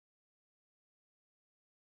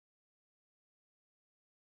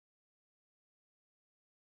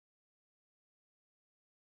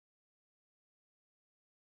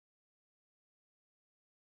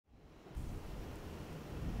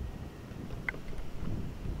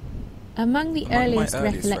Among the earliest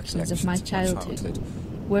recollections of my childhood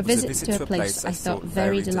were visits to a place I thought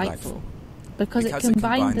very delightful, because it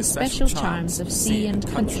combined the special charms of sea and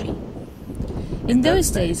country. In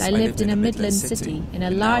those days I lived in a Midland city, in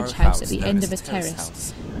a large house at the end of a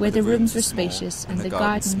terrace, where the rooms were spacious and the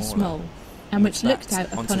garden small, and which looked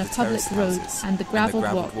out upon a public road and the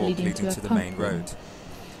gravelled walk leading to a pump room.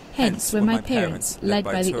 Hence, when my parents, led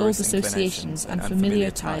by the old associations and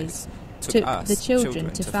familiar ties, took the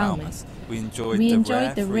children to Falmouth, we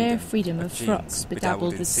enjoyed the rare freedom of frocks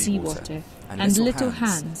bedabbled with seawater, and little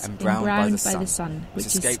hands embrowned by the sun, which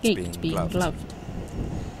escaped being gloved.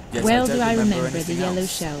 Well do I remember the yellow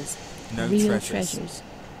shells, real treasures,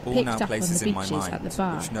 picked up on the beaches at the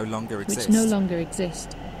bar, which no longer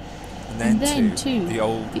exist. And then, too, the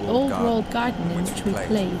old walled garden in which we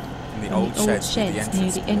played, and the old sheds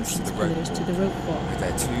near the entrance pillars to the rope walk,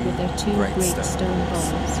 with their two great stone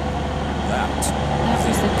balls. That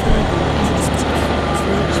was the Killigrew entrance,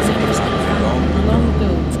 for which members of the family long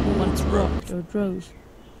ago once walked or drove.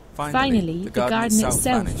 Finally, the garden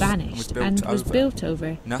itself vanished and was built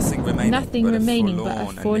over, nothing remaining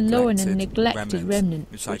but a forlorn and neglected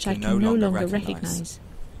remnant which I can no longer recognise.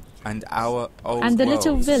 And the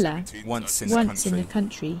little villa, once in the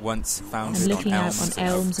country, and looking out on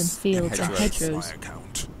elms and fields and hedgerows,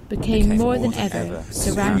 became more than ever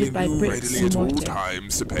surrounded by bricks and mortar,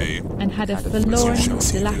 and had a forlorn,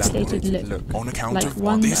 dilapidated look, like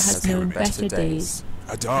one that has known better days.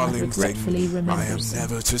 A darling thing I am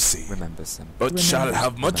never to see, but shall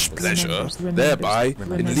have much pleasure thereby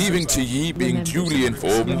in leaving to ye being duly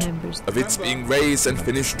informed of its being raised and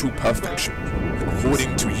finished to perfection,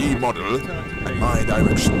 according to ye model and my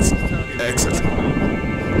directions,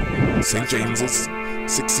 etc. St. James's,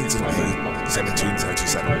 16th of May,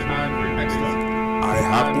 1737. I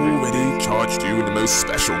have already charged you in the most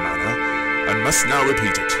special manner, and must now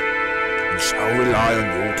repeat it, and shall rely on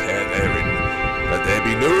your care therein, that there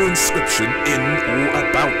be no inscription in or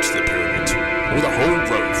about the pyramid, or the whole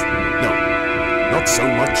grove, no, not so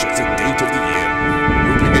much as the date of the year,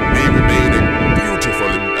 hoping it may remain a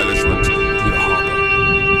beautiful embellishment to the harbour,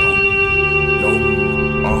 long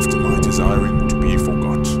after my desiring to be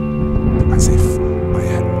forgot, as if I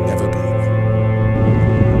had never been.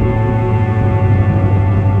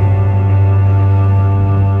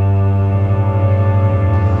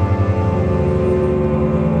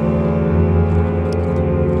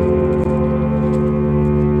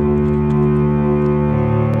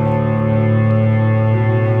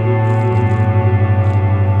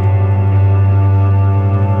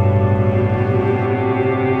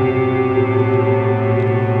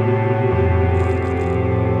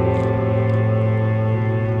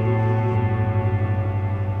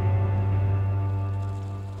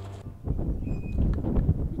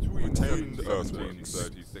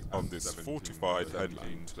 On this fortified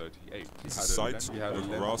headland, the site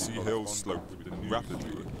of a grassy hill slope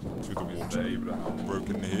rapidly to the water,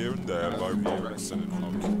 broken here and there by rocks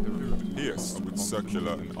and pierced with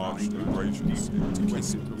circular and arched abrasions to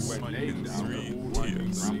kisses in 3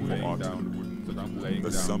 tiers for artillery.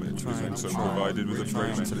 The summit is also provided with a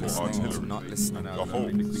frame for artillery, the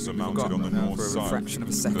whole surmounted on the north side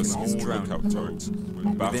with a small lookout turret.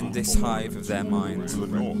 Within this hive of their minds,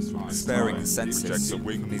 sparing the senses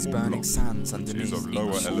from these burning sands underneath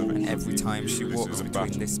each, and every time she walks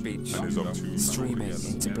between this beach, streaming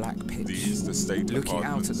into black pitch, looking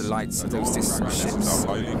out at the lights of those distant ships,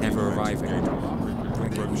 never arriving,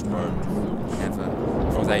 never,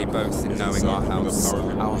 for they both in knowing our house,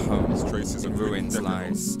 our home, in ruins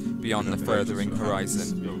lies, beyond the furthering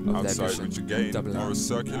horizon of their vision,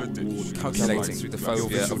 calculating through the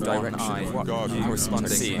fovea of direct eye, corresponding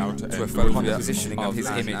to a fovea positioning of his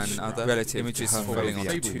image, and other relative images falling on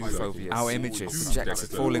two foveas, our images projected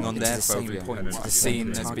falling on their same point, the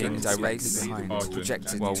scene as being directly behind,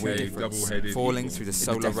 projected while we're falling through the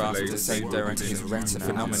solar raft of the same direction, his retina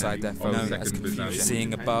from outside their fovea, known as confusion,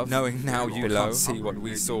 seeing above, knowing now you below, see what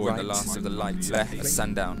we saw in the last of the light left at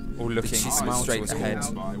sundown, all looking straight ahead,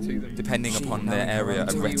 depending upon their area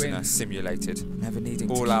of retina simulated, never needing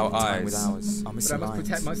all our eyes are missing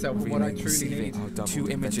lines, reeling, receiving, two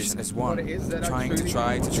images as one, trying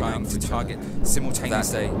to target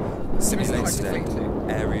simultaneously simulated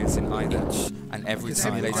areas in either, and every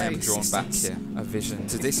time I am drawn back here, a vision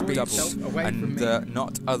to this beach and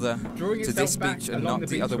not other, to this beach and not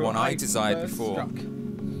the other one I desired before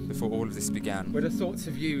all of this began. Were the thoughts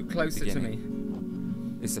of you closer to me?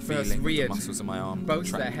 Is the feeling the muscles of my arm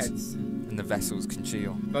both their heads, and the vessels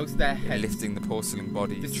congeal, both their heads lifting the porcelain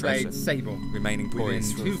body displayed treasure, sable, remaining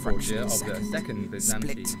poised for a fraction of a second, second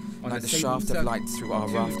split on like the sable shaft of circle, light through our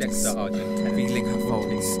 2 rafters, Dexter Argent tenants, revealing her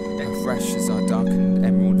folds, her fresh as our darkened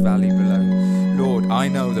emerald valley below. Lord, I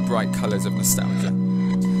know the bright colours of nostalgia,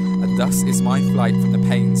 and thus is my flight from the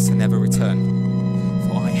pains to never return,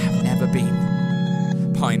 for I have never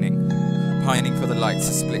been. Pining for the lights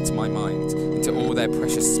to split my mind into all their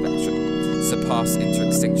precious spectrum, surpass into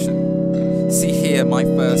extinction. See here my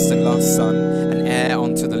first and last son, an heir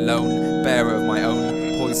unto the lone, bearer of my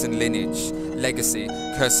own poison lineage, legacy,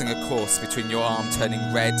 cursing a course between your arm turning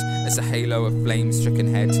red as a halo of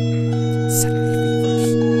flame-stricken head. Suddenly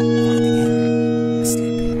feverish, finding him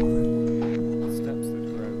asleep in our room. Steps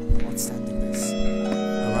that grow, notwithstanding this,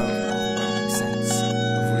 our own overwhelming sense of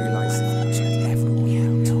realising that ever we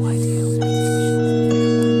held no ideal.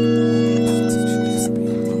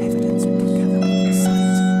 Evidence we could gather on the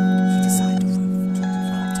site. She designed a roof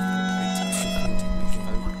to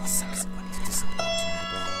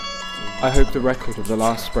I hope the record of the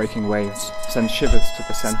last breaking waves sends shivers to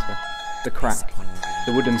the centre, the crack,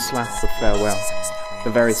 the wooden slap of farewell,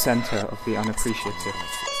 the very centre of the unappreciative.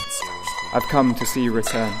 I've come to see you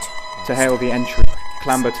return, to hail the entry,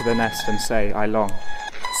 clamber to the nest and say, I long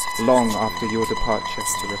after your departure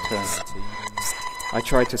to return. I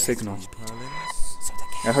try to signal,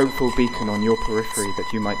 a hopeful beacon on your periphery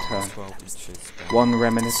that you might turn. One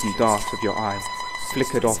reminiscent dart of your eye,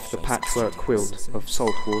 flickered off the patchwork quilt of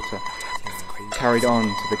salt water, carried on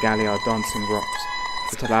to the galliard dancing rocks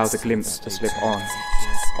that allow the glimpse to slip on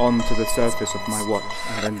to the surface of my watch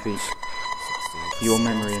and then beat. Your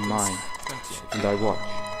memory in mine, and I watch,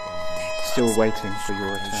 still waiting for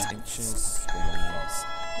your return.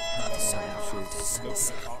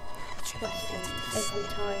 Every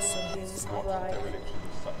time you arrive.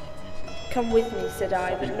 Come with me, said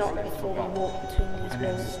I, but not before we walk between these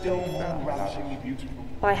walls of dawn.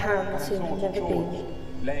 By hands who have never been,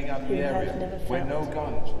 who have never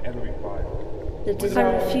felt. The desire I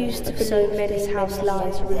refuse to believe this house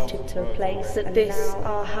lies rooted to a place, that this,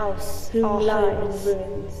 our house, our home in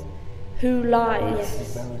ruins. Who lies?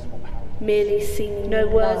 Yes. Merely seeming no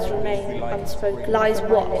words remain unspoken. Lies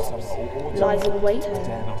what? Lies in wait?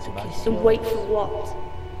 In wait for what?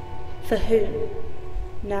 For who?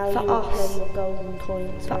 Now for us, your golden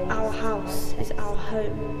coins. For our house is our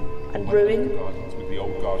home, and ruin.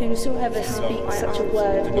 Whosoever speaks such a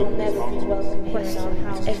word will never be welcome in our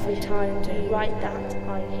house. Every time you write that,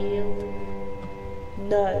 I yield.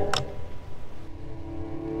 No.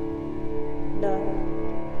 No.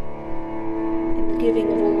 In the giving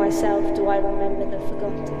of all myself, do I remember the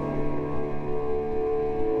forgotten?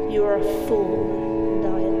 You are a fool, and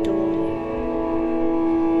I adore you.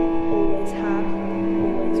 Always have.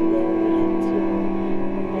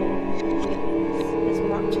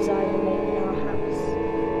 As I remain in our house.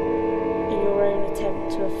 In your own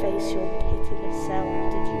attempt to efface your pitiless self,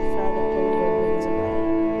 did you further pull your wings away?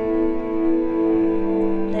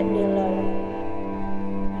 Let me alone.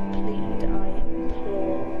 I plead, I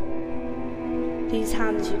implore. These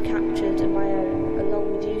hands you captured are my own.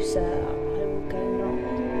 Along with you, sir, I will go not.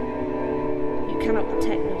 You cannot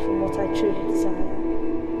protect me from what I truly desire.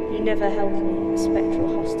 You never held me a spectral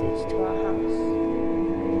hostage to our house.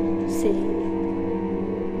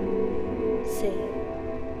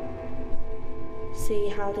 See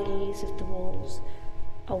how the leaves of the walls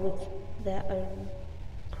are with their own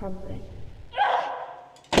crumbling.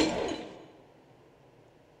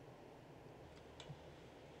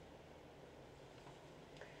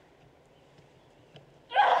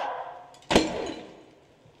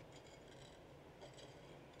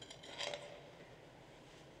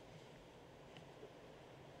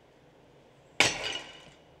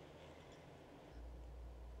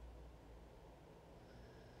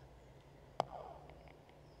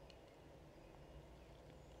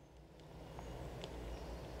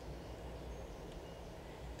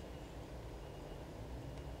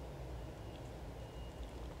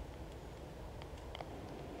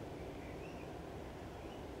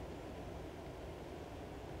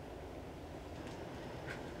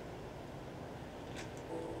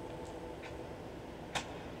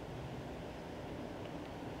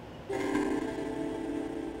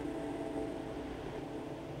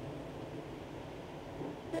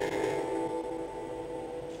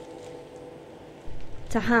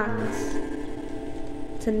 To hands,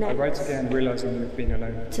 to neck. I write again, realising we've been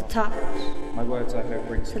alone. To touch. My words, I hope,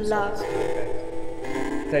 bring to love.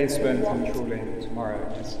 Days spent enthralling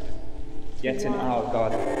tomorrow is yet in our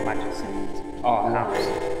garden of majesty, our house.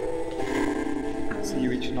 See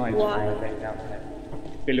you each night when I lay down here,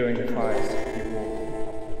 billowing the fires you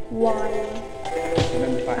walk. Why?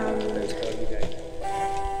 Remember back to those early days,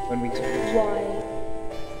 when we took it. Why?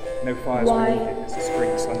 No fires were needed as the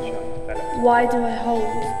spring sunshine developed. Why do I hold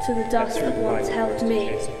to the dust that once held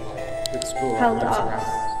me, held us,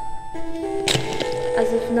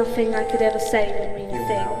 as if nothing I could ever say would mean a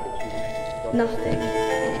thing? Nothing.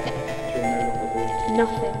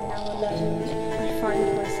 Nothing now alone I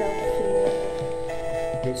find myself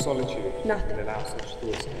feeling. Your solitude Nothing. will allow such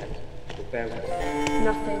thoughts ahead. But bear with me.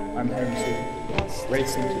 Nothing. I'm home soon,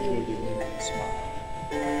 racing to hear you move and smile.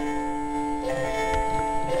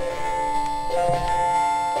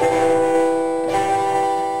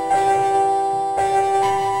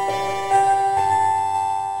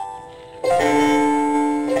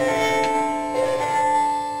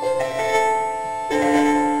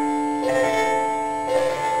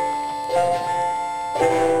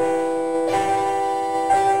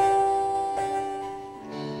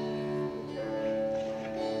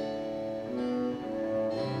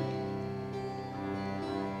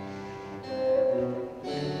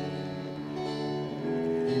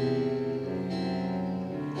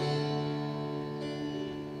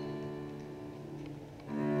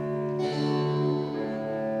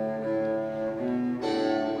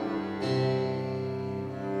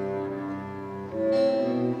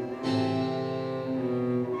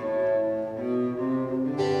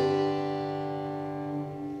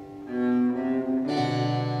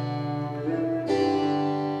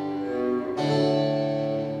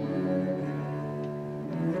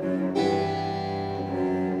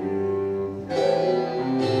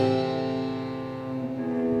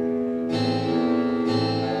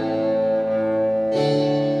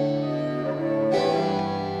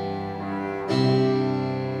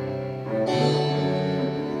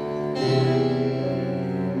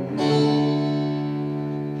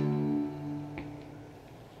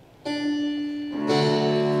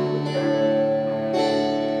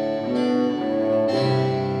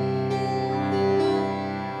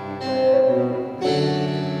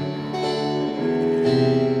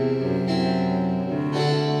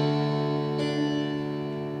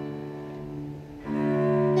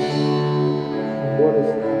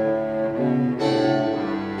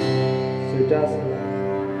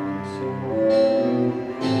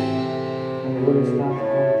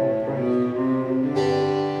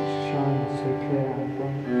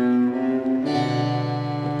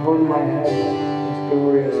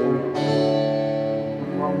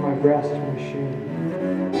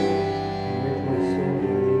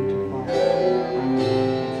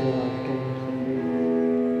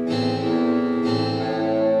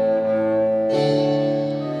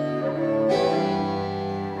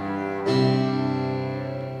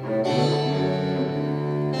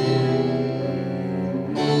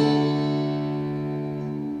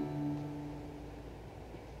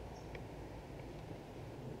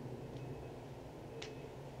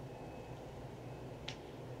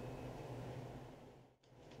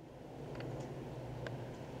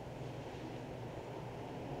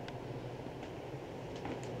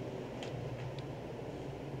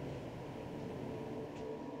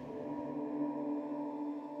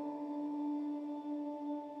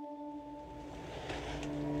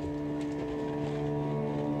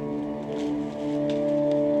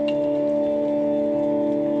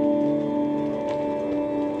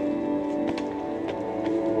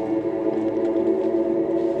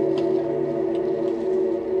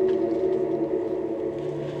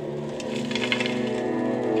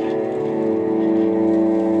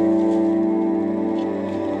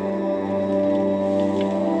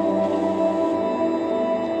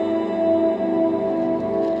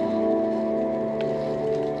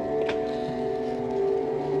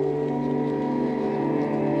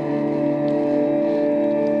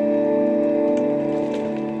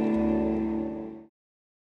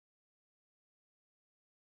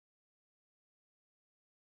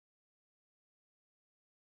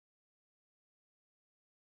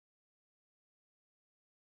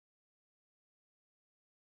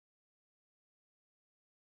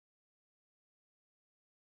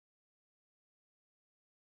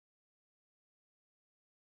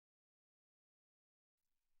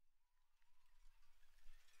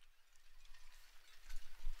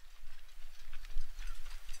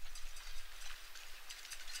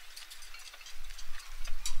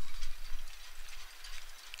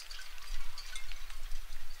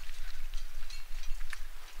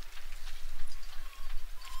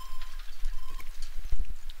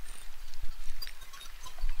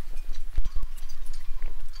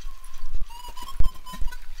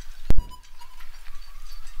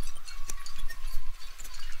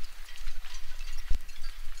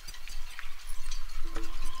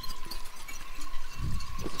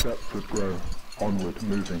 steps would grow, onward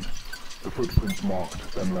moving, the footprints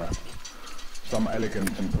marked, then left. Some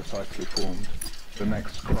elegant and precisely formed, the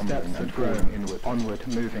next crumbling and falling inward, onward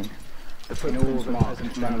moving. The footprints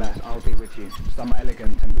marked, then left, I'll be with you. Some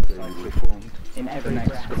elegant and precisely formed. In every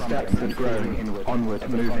breath, steps that grow inward, onward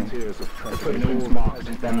moving. The footprints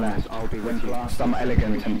marked, then left, I'll be with you. Some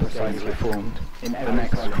elegant and precisely formed. In the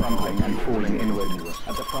next crumbling and falling inward.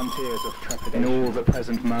 At the frontiers of trepidation. In all the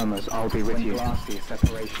present murmurs, I'll be with you.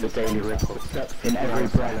 The daily ripple. In every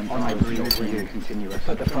breath, I breathe to you. Continuous.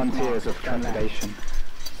 At the frontiers of trepidation.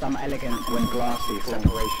 Some elegant when glassy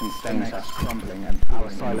separation stings us crumbling and our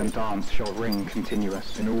silent dance shall ring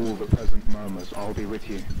continuous. In all the present murmurs I'll be with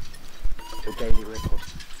you. The daily ripple.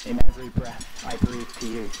 In every breath I breathe to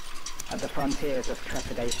you. At the frontiers of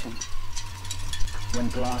trepidation. When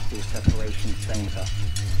glassy separation stings us,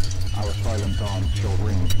 our silent dance shall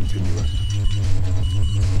ring continuous.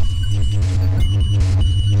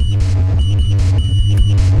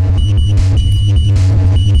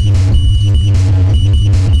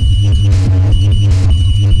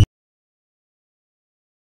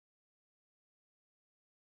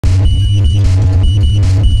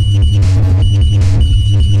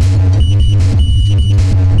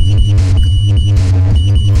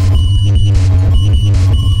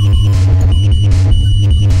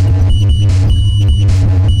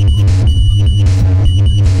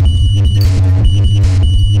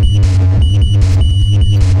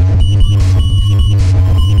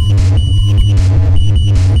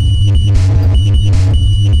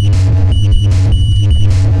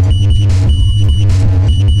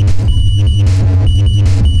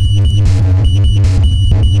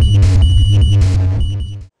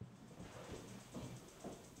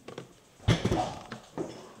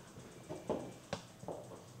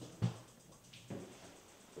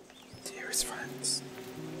 Dearest friends,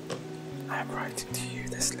 I am writing to you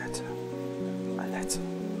this letter, a letter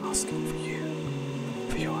asking for you,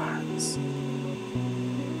 for your hands.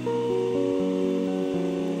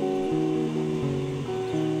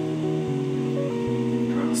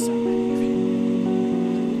 There are so many of you,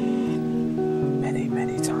 many,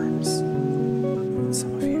 many times.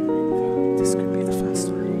 Some of you, this could be the first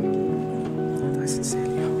time, and I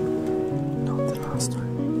sincerely hope not the last time.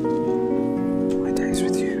 My days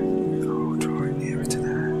with you are drawing nearer to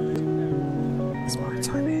their end, as my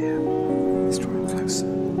time here is drawing closer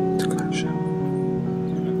to closure.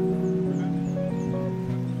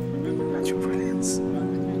 And your brilliance,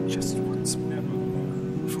 just once more,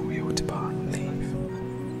 before we all depart and leave,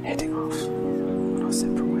 heading off on our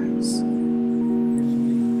separate ways.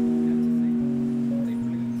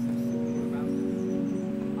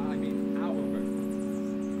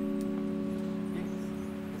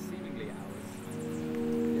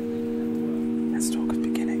 Let's talk of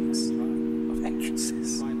beginnings, of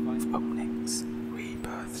entrances, of openings,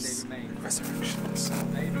 rebirths, and resurrections.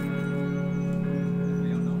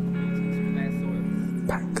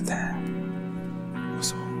 Back there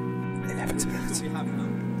was all inevitability,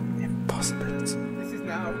 impossibility,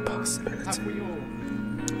 possibility, flow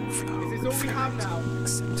and fluid,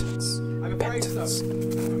 acceptance, repentance,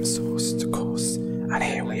 from source to course, and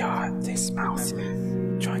here we are at this mouth,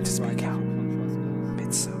 trying to speak out,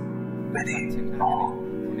 amid so many more.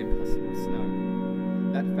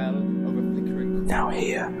 Now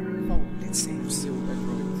here, it seems, it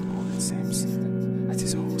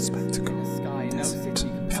is all spectacle, innocent,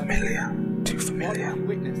 familiar, too familiar,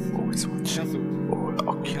 always watching, all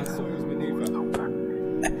ocular, all open,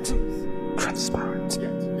 empty, transparent,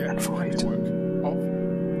 and void. Of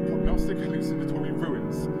prognostic hallucinatory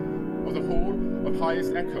ruins, of the hall of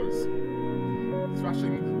highest echoes,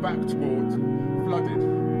 thrashing back toward flooded.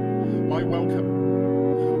 My welcome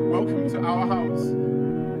to our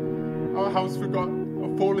house forgot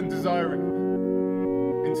of fallen desiring,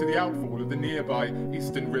 into the outfall of the nearby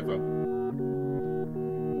Eastern River.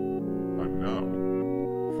 And now,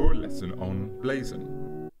 for a lesson on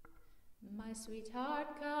blazon. My sweetheart,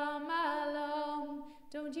 come along,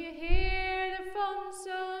 don't you hear the phone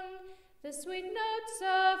song, the sweet notes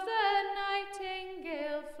of the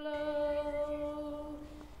nightingale flow?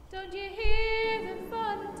 Don't you hear the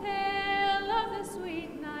fun tale of the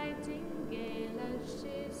sweet nightingale as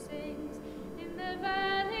she sings in the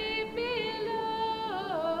valley below?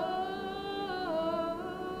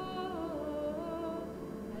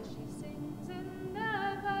 As she sings in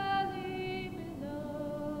the valley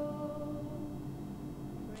below.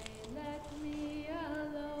 Pray let me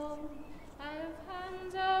alone, I have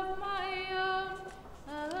hands of my own,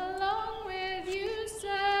 a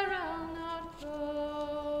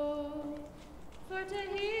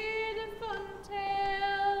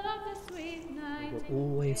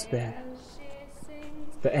always there.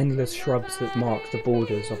 The endless shrubs that mark the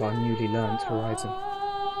borders of our newly learnt horizon.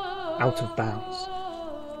 Out of bounds.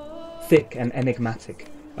 Thick and enigmatic,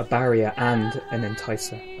 a barrier and an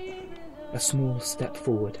enticer. A small step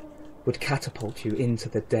forward would catapult you into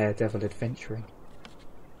the daredevil adventuring.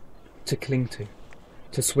 To cling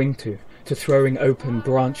to swing to throwing open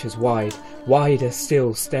branches wide, wider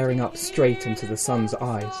still, staring up straight into the sun's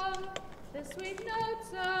eyes.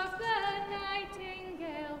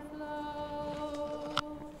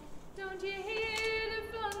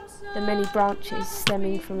 The many branches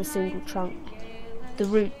stemming from a single trunk, the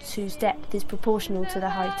roots whose depth is proportional to the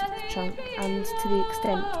height of the trunk and to the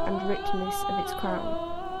extent and richness of its crown.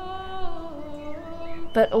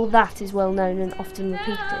 But all that is well known and often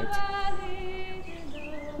repeated.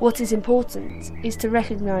 What is important is to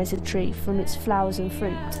recognise a tree from its flowers and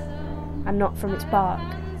fruit, and not from its bark.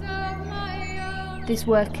 This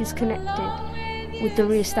work is connected with the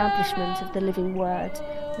re-establishment of the living word,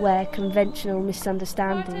 where conventional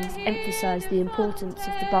misunderstandings emphasise the importance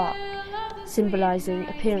of the bark, symbolising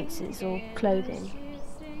appearances or clothing.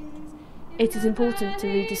 It is important to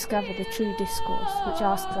rediscover the true discourse, which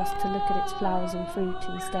asks us to look at its flowers and fruit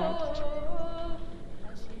instead.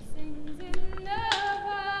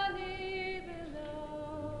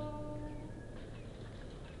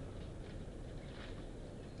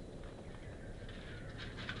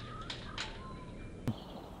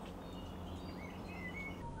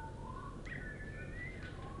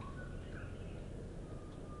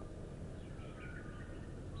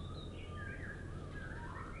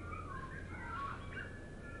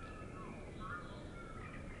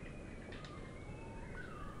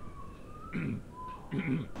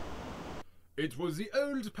 It was the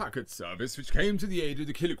old packet service which came to the aid of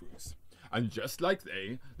the Killigrews, and just like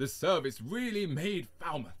they, the service really made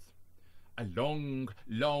Falmouth. A long,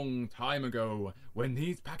 long time ago, when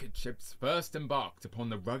these packet ships first embarked upon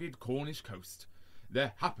the rugged Cornish coast,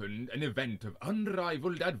 there happened an event of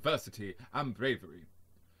unrivalled adversity and bravery.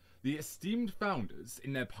 The esteemed founders,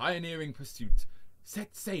 in their pioneering pursuit,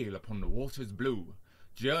 set sail upon the waters blue,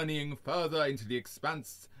 journeying further into the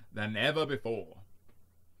expanse than ever before.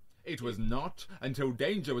 It was not until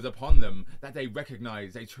danger was upon them that they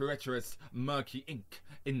recognized a treacherous, murky ink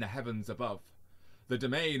in the heavens above, the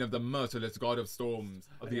domain of the merciless god of storms,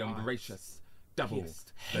 of the ungracious, double,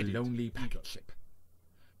 the lonely packet ship.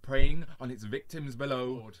 Preying on its victims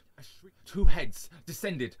below, 2 heads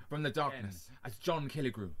descended from the darkness as John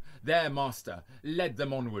Killigrew, their master, led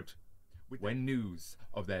them onward. When news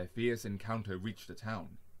of their fierce encounter reached the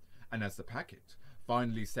town, and as the packet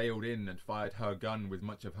finally sailed in and fired her gun with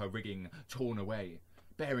much of her rigging torn away,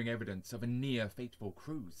 bearing evidence of a near fateful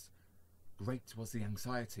cruise, great was the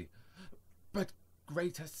anxiety, but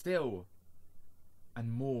greater still, and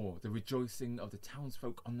more the rejoicing of the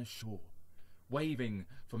townsfolk on the shore, waving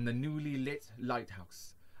from the newly lit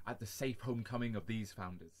lighthouse at the safe homecoming of these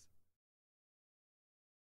founders.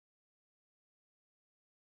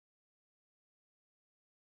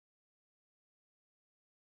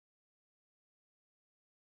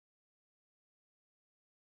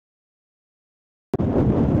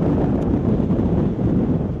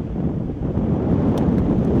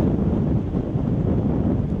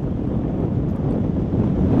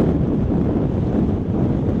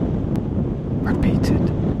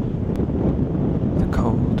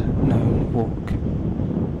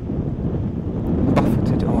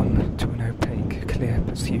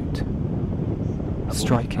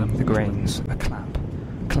 Striking the grains, a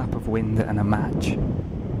clap of wind and a match.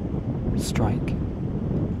 Strike.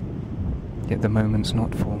 Yet the moment's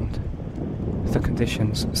not formed, the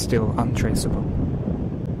conditions still untraceable,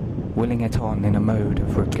 willing it on in a mode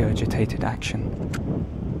of regurgitated action.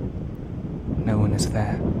 No one is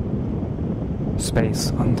there.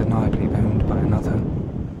 Space undeniably owned by another.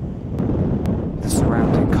 The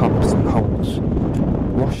surrounding cups and holes,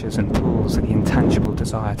 washes and pools of the intangible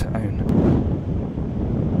desire to own.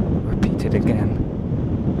 Repeated again.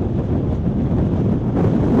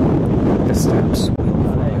 The steps will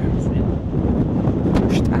follow,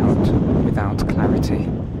 pushed out without clarity,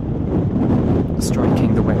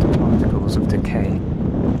 striking the wet particles of decay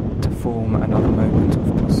to form another moment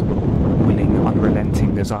of possible, willing,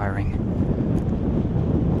 unrelenting desiring.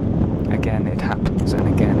 Again it happens, and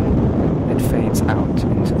again it fades out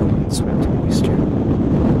into the windswept moisture.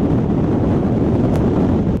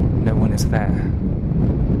 No one is there.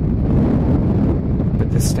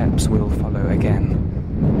 The steps will follow again.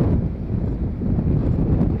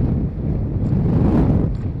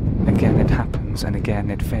 Again it happens, and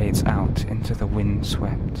again it fades out into the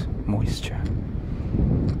wind-swept moisture.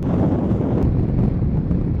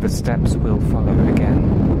 The steps will follow again.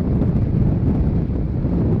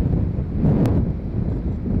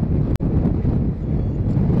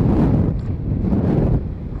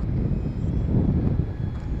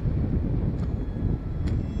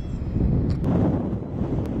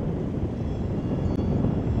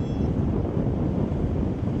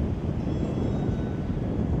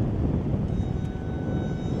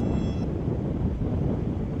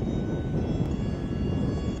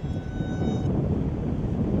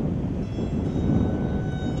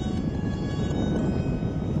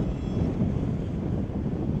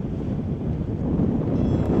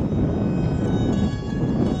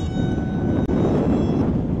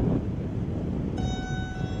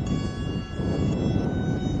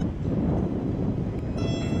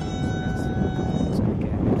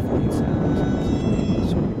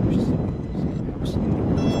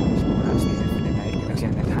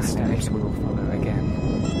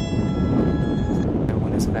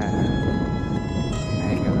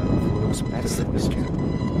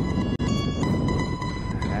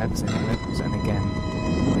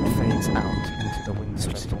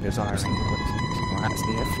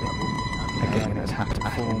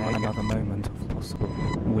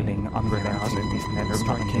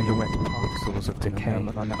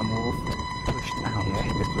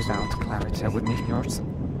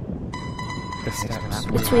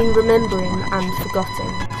 Between remembering and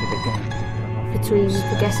forgetting, between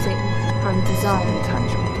forgetting and desire,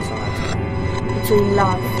 between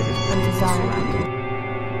love and desire,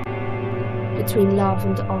 between love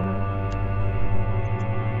and honour,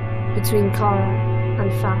 between Kara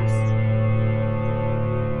and fast,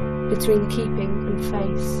 between keeping and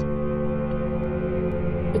face,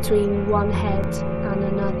 between one head and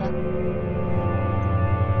another,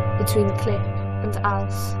 between cliff and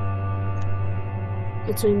ice,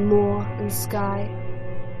 between moor and sky,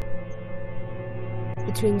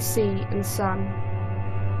 between sea and sun,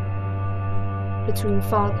 between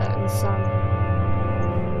father and son,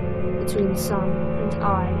 between son and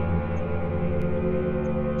I,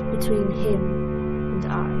 between him and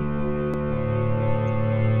I,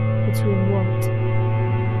 between want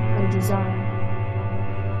and desire,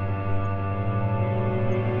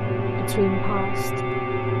 between past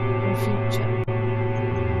and future,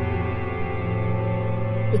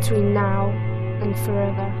 between now and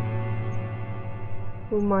forever,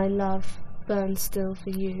 will my love burn still for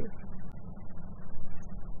you.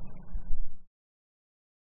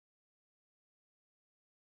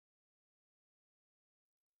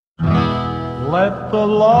 Let the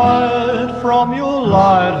light from your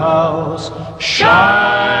lighthouse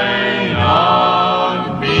shine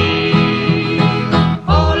on me.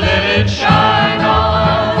 Oh, let it shine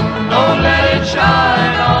on, oh, let it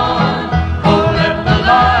shine on. Oh, let the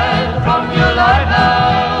light from your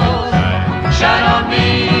lighthouse shine on me.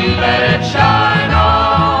 Let it shine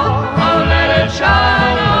on, oh, let it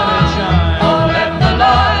shine on. Oh, let the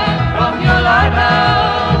light from your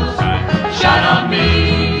lighthouse shine on me.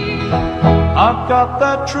 I've got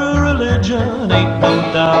that true religion, ain't no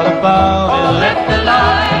doubt about it. Oh, let the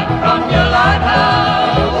light from your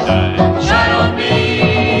lighthouse shine on me.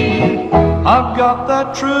 I've got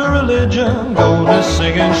that true religion, gonna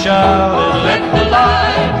sing and shout it. Oh, let the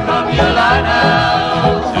light from your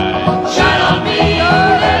lighthouse shine on me.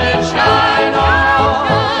 Oh, let it shine on, oh,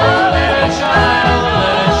 let it shine, oh,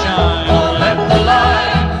 let it shine. Oh, let the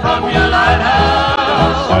light from your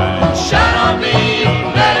lighthouse shine on me.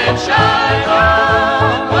 Let it shine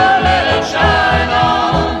on, oh, let it shine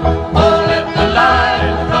on. Oh, let the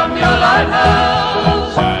light from your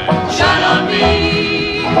lighthouse shine on me.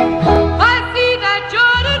 I see that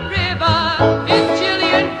Jordan River is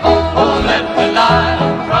chilly and cold. Oh, let the light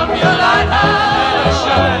from your lighthouse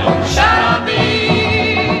shine on me.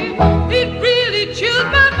 It really chills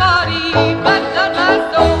my body, but not my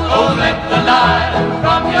soul. Oh, let the light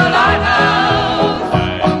from your lighthouse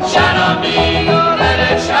shine on me. Oh, let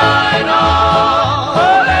it shine on.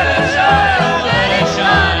 Oh, let it shine, oh, let it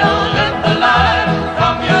shine. Oh, let the light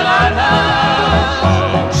from your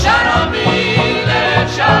lighthouse shine on me. Let it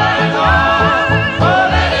shine on. Oh,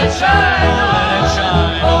 let it shine, oh, let it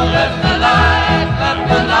shine. Oh, let the light from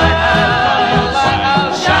your lighthouse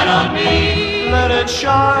shine on me. Let it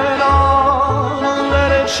shine on, oh,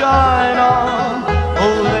 let it shine on.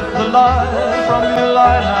 Oh, let the light from your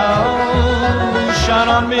lighthouse shine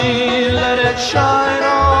on me. Let it shine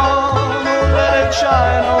on, oh, let it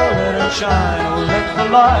shine, oh, let it shine. Oh, let the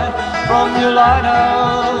light from your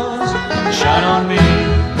lighthouse shine on me.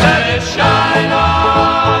 Let it shine on,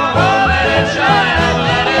 oh, let it shine, oh,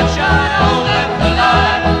 let it shine. Oh, let the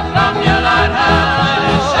light from your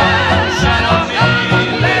lighthouse shine on me.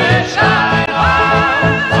 Let it shine on,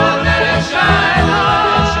 oh,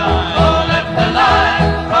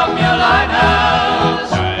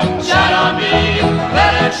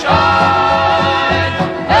 it shine,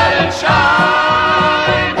 let it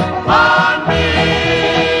shine on me.